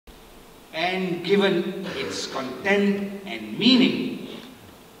and given its content and meaning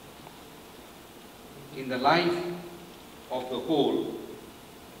in the life of the whole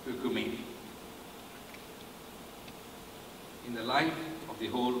ecumene. In the life of the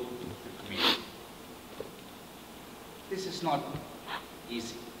whole ecumene. This is not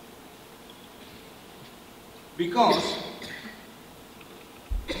easy. Because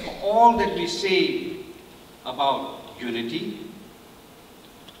for all that we say about unity,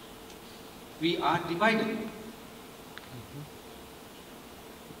 we are divided.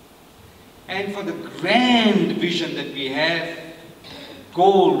 And for the grand vision that we have, the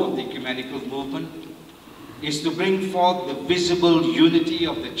goal of the ecumenical movement is to bring forth the visible unity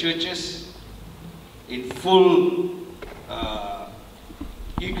of the churches in full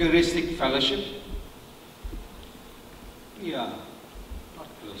Eucharistic fellowship. We are not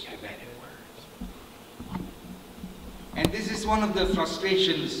close to that. And this is one of the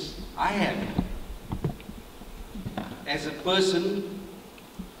frustrations I have as a person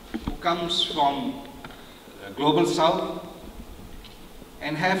who comes from the Global South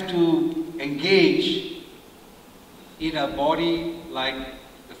and have to engage in a body like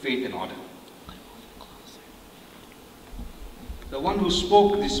the Faith and Order. The one who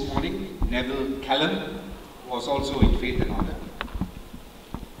spoke this morning, Neville Callum, was also in Faith and Order.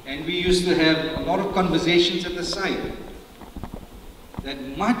 And we used to have a lot of conversations at the side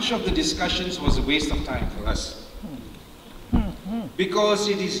that much of the discussions was a waste of time for us. Because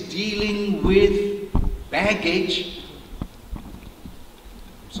it is dealing with baggage.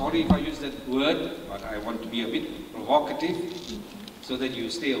 Sorry if I use that word, but I want to be a bit provocative so that you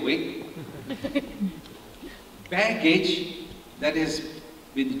stay awake. Baggage that has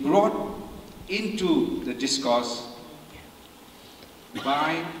been brought into the discourse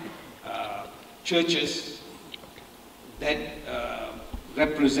by churches that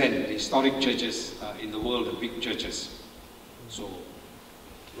represent the historic churches in the world, the big churches. So,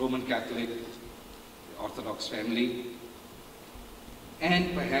 Roman Catholic, the Orthodox family,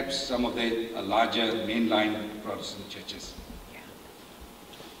 and perhaps some of the larger mainline Protestant churches.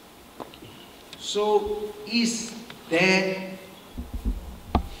 So, is there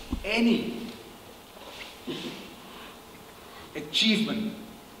any achievement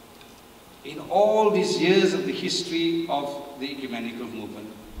in all these years of the history of the ecumenical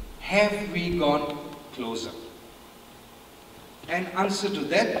movement? Have we gone closer? An answer to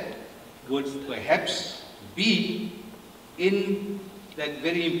that would perhaps be in that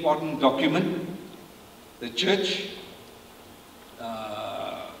very important document, the church,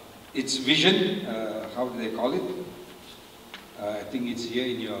 its vision, how do they call it? I think it's here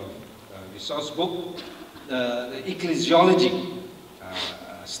in your resource book, the ecclesiology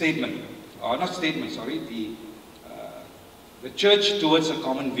statement, or not statement, sorry, the church towards a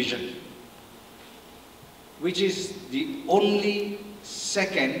common vision, which is the only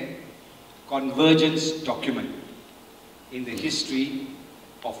second convergence document in the history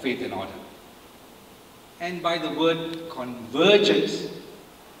of Faith and Order. And by the word convergence,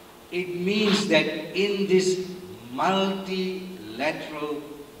 it means that in this multilateral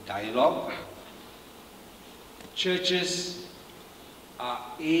dialogue, churches are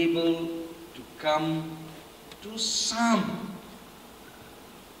able to come to some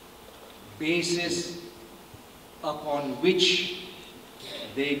basis upon which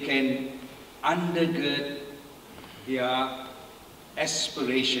they can undergird their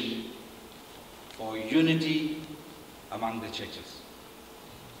aspiration for unity among the churches.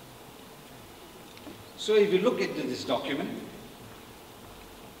 So if you look at this document,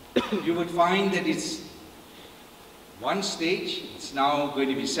 you would find that it's one stage. It's now going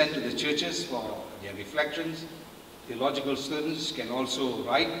to be sent to the churches for their reflections. Theological students can also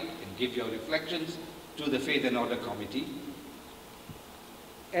write and give your reflections to the Faith and Order Committee.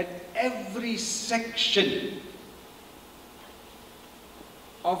 At every section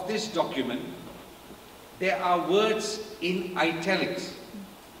of this document, there are words in italics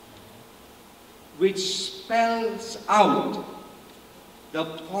which spells out the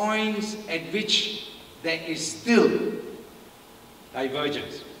points at which there is still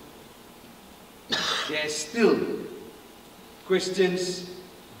divergence. There are still questions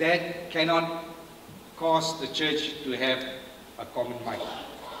that cannot cause the church to have a common mind.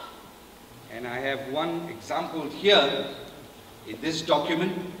 And I have one example here in this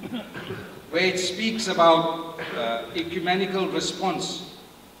document where it speaks about ecumenical response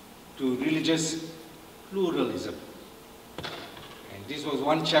to religious pluralism. And this was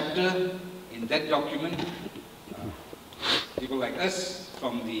one chapter in that document. People like us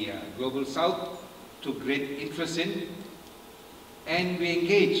from the Global South took great interest in, and we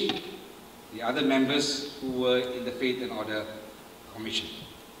engaged the other members who were in the Faith and Order Commission.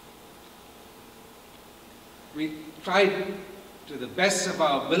 We tried to the best of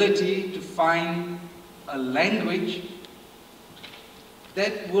our ability to find a language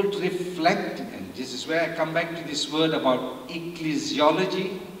that would reflect, and this is where I come back to this word about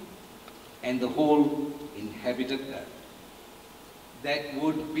ecclesiology and the whole inhabited earth, that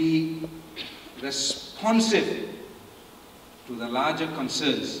would be responsive to the larger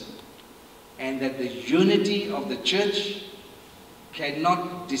concerns, and that the unity of the church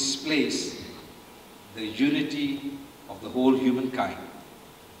cannot displace the unity of the whole humankind,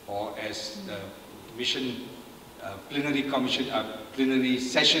 or as the mission plenary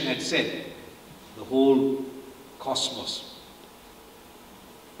session had said, the whole cosmos.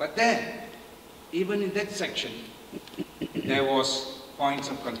 But then, even in that section, there was points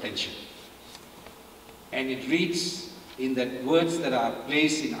of contention. And it reads in that words that are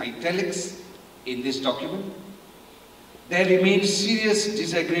placed in italics in this document, there remain serious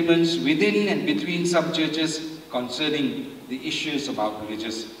disagreements within and between some churches concerning the issues about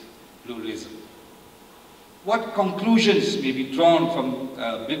religious pluralism. What conclusions may be drawn from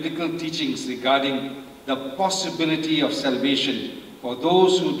biblical teachings regarding the possibility of salvation for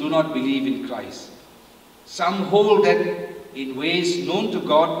those who do not believe in Christ? Some hold that in ways known to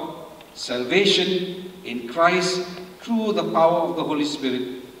God, salvation in Christ through the power of the Holy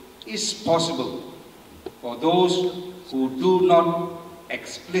Spirit is possible for those who do not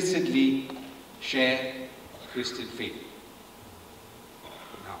explicitly share Christian faith.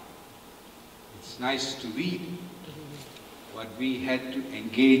 Now, it's nice to read, but we had to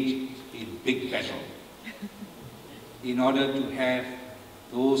engage in big battle in order to have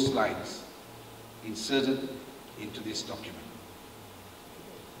those lines inserted into this document.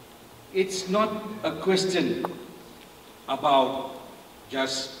 It's not a question about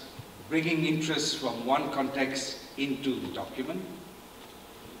just bringing interest from one context into the document,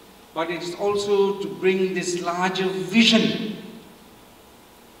 but it's also to bring this larger vision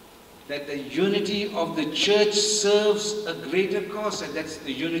that the unity of the church serves a greater cause, and that's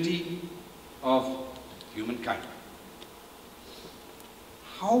the unity of humankind.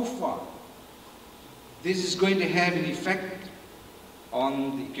 How far this is going to have an effect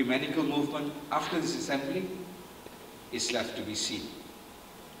on the ecumenical movement after this assembly is left to be seen.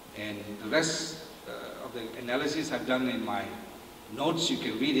 And the rest of the analysis I've done in my notes, you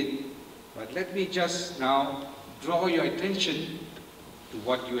can read it, but let me just now draw your attention to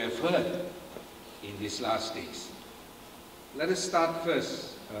what you have heard in these last days. Let us start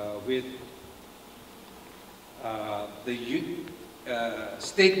first with the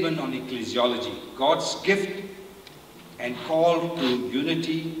statement on ecclesiology, God's gift and call to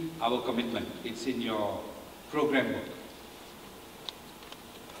unity, our commitment. It's in your program book.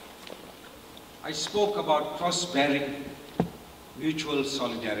 I spoke about cross-bearing mutual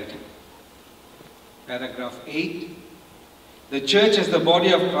solidarity. Paragraph 8, the church as the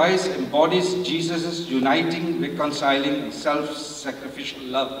body of Christ embodies Jesus' uniting, reconciling, and self-sacrificial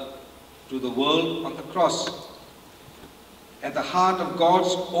love to the world on the cross. At the heart of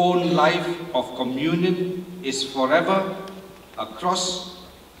God's own life of communion is forever a cross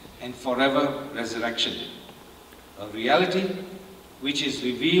and forever resurrection, a reality which is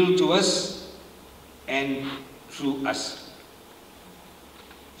revealed to us and through us.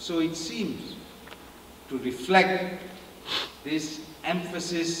 So it seems to reflect this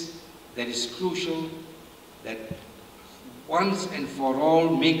emphasis that is crucial, that once and for all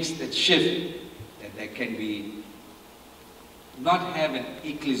makes that shift, that there can be not have an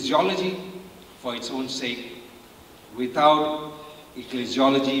ecclesiology for its own sake without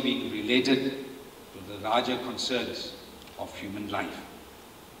ecclesiology being related to the larger concerns of human life.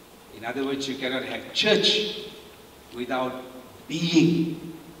 In other words, you cannot have church without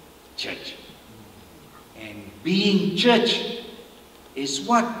being church. And being church is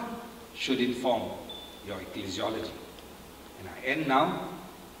what should inform your ecclesiology. And I end now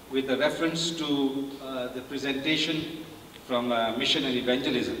with a reference to the presentation from Mission and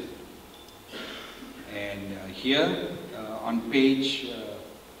Evangelism. And here on page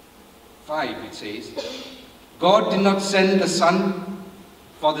 5 it says, God did not send the Son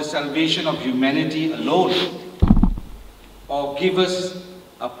for the salvation of humanity alone, or give us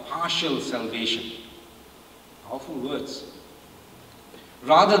a partial salvation. Powerful words.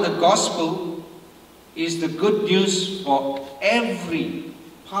 Rather, the gospel is the good news for every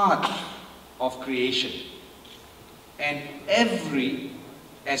part of creation and every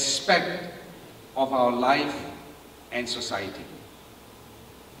aspect of our life and society.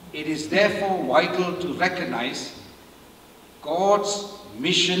 It is therefore vital to recognize God's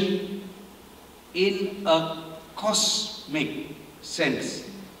mission in a cosmic sense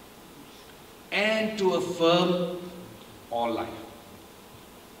and to affirm all life.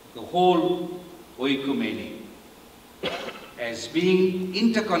 The whole oikumene as being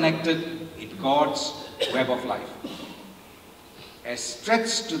interconnected in God's web of life. As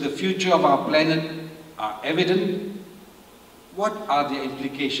threats to the future of our planet are evident, what are the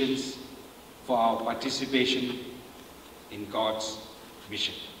implications for our participation in God's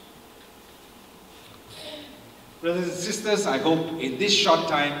mission? Brothers and sisters, I hope in this short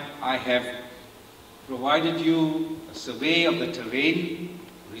time I have provided you a survey of the terrain,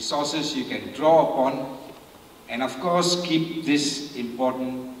 resources you can draw upon, and of course keep this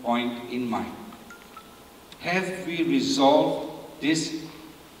important point in mind. Have we resolved this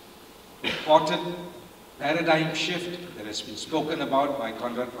important paradigm shift that has been spoken about by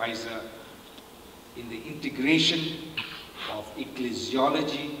Conrad Weiser in the integration of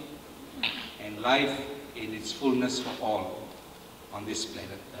ecclesiology and life in its fullness for all on this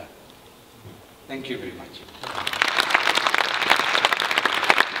planet Earth? Thank you very much.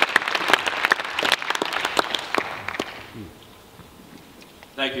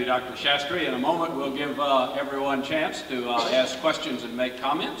 Thank you, Dr. Shastri. In a moment, we'll give everyone a chance to ask questions and make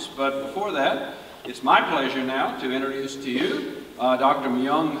comments. But before that, it's my pleasure now to introduce to you Dr.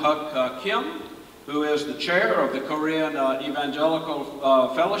 Myung-Huk Kim, who is the chair of the Korean Evangelical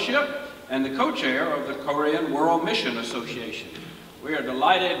Fellowship and the co-chair of the Korean World Mission Association. We are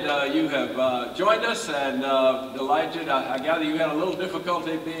delighted you have joined us, and delighted, I gather you had a little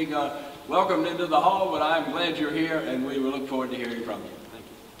difficulty being welcomed into the hall, but I'm glad you're here, and we will look forward to hearing from you.